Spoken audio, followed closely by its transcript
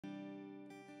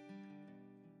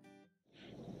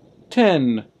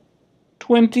10,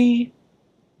 20,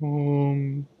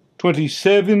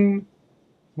 27,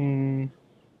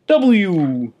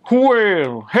 W.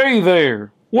 Well, hey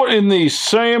there. What in the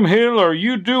Sam Hill are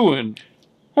you doing?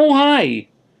 Oh, hi.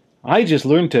 I just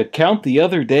learned to count the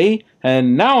other day,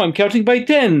 and now I'm counting by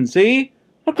tens, eh?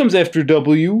 What comes after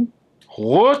W?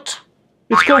 What?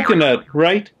 It's coconut,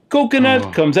 right?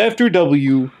 Coconut comes after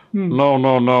W.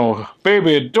 No.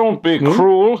 Baby, don't be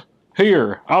cruel.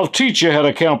 Here, I'll teach you how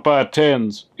to count by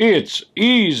tens. It's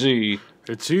easy.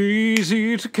 It's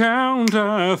easy to count,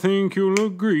 I think you'll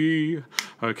agree.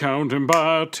 Counting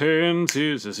by tens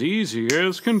is as easy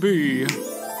as can be.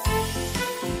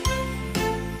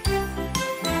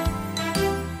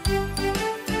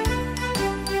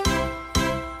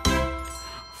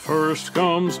 First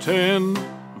comes 10,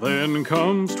 then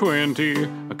comes 20.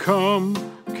 Come,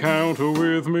 count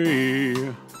with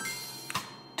me.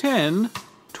 10,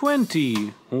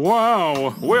 20.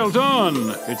 Wow, well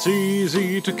done! It's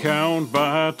easy to count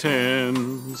by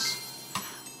tens.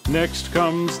 Next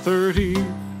comes 30,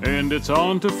 and it's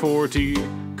on to 40.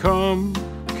 Come,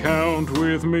 count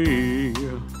with me.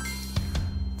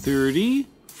 30,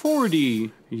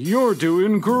 40. You're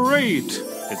doing great!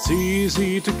 It's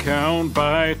easy to count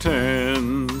by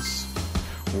tens.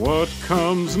 What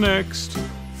comes next?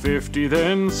 50,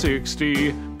 then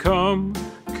 60. Come,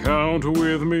 count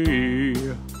with me.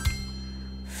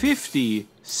 50,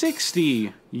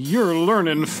 60. You're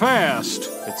learning fast.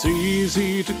 It's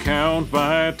easy to count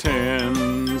by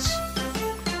tens.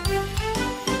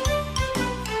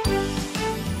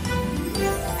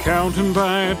 Counting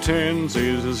by tens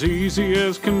is as easy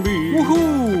as can be.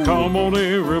 Woohoo! Come on,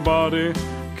 everybody,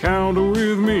 count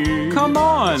with me. Come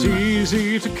on! It's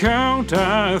easy to count,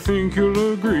 I think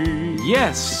you'll agree.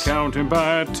 Yes! Counting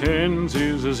by tens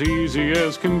is as easy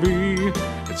as can be.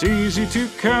 It's easy to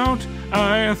count,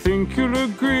 I think you'll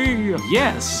agree.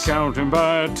 Yes! Counting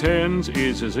by tens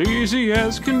is as easy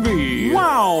as can be.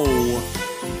 Wow!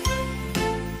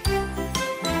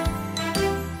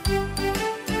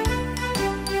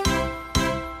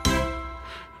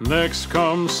 Next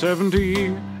comes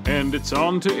 70, and it's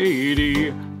on to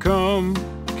 80. Come,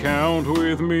 count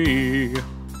with me.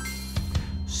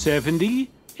 70,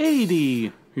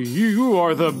 80. You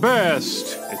are the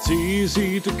best. It's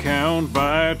easy to count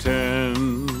by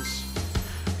tens.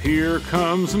 Here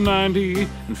comes 90,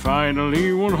 and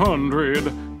finally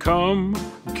 100. Come,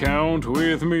 count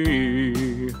with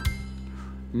me.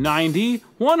 90,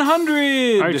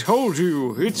 100. I told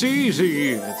you, it's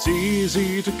easy. It's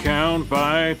easy to count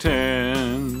by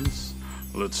tens.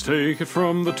 Let's take it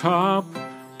from the top.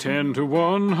 10 to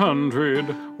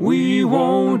 100. We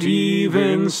won't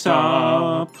even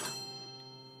stop.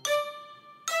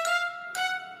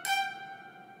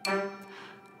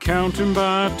 Counting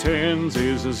by tens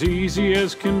is as easy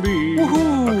as can be.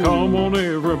 Woohoo! Come on,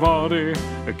 everybody,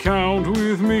 count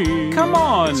with me. Come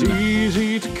on! It's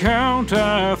easy to count,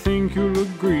 I think you'll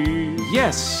agree.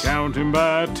 Yes! Counting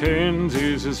by tens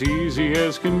is as easy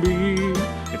as can be.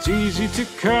 It's easy to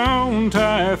count,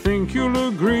 I think you'll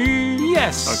agree.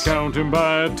 Yes! Counting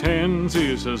by tens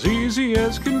is as easy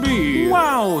as can be.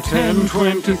 Wow! 10,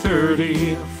 20,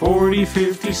 30, 40,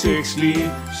 50, 60,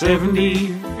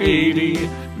 70, 80,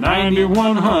 90,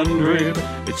 100.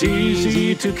 It's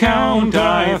easy to count,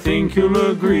 I think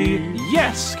you'll agree.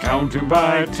 Yes! Counting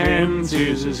by tens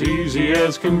is as easy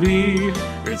as can be.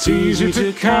 It's easy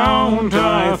to count,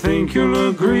 I think you'll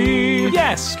agree.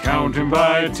 Yes! Counting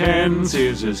by tens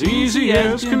is as easy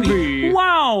as can be.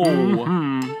 Wow!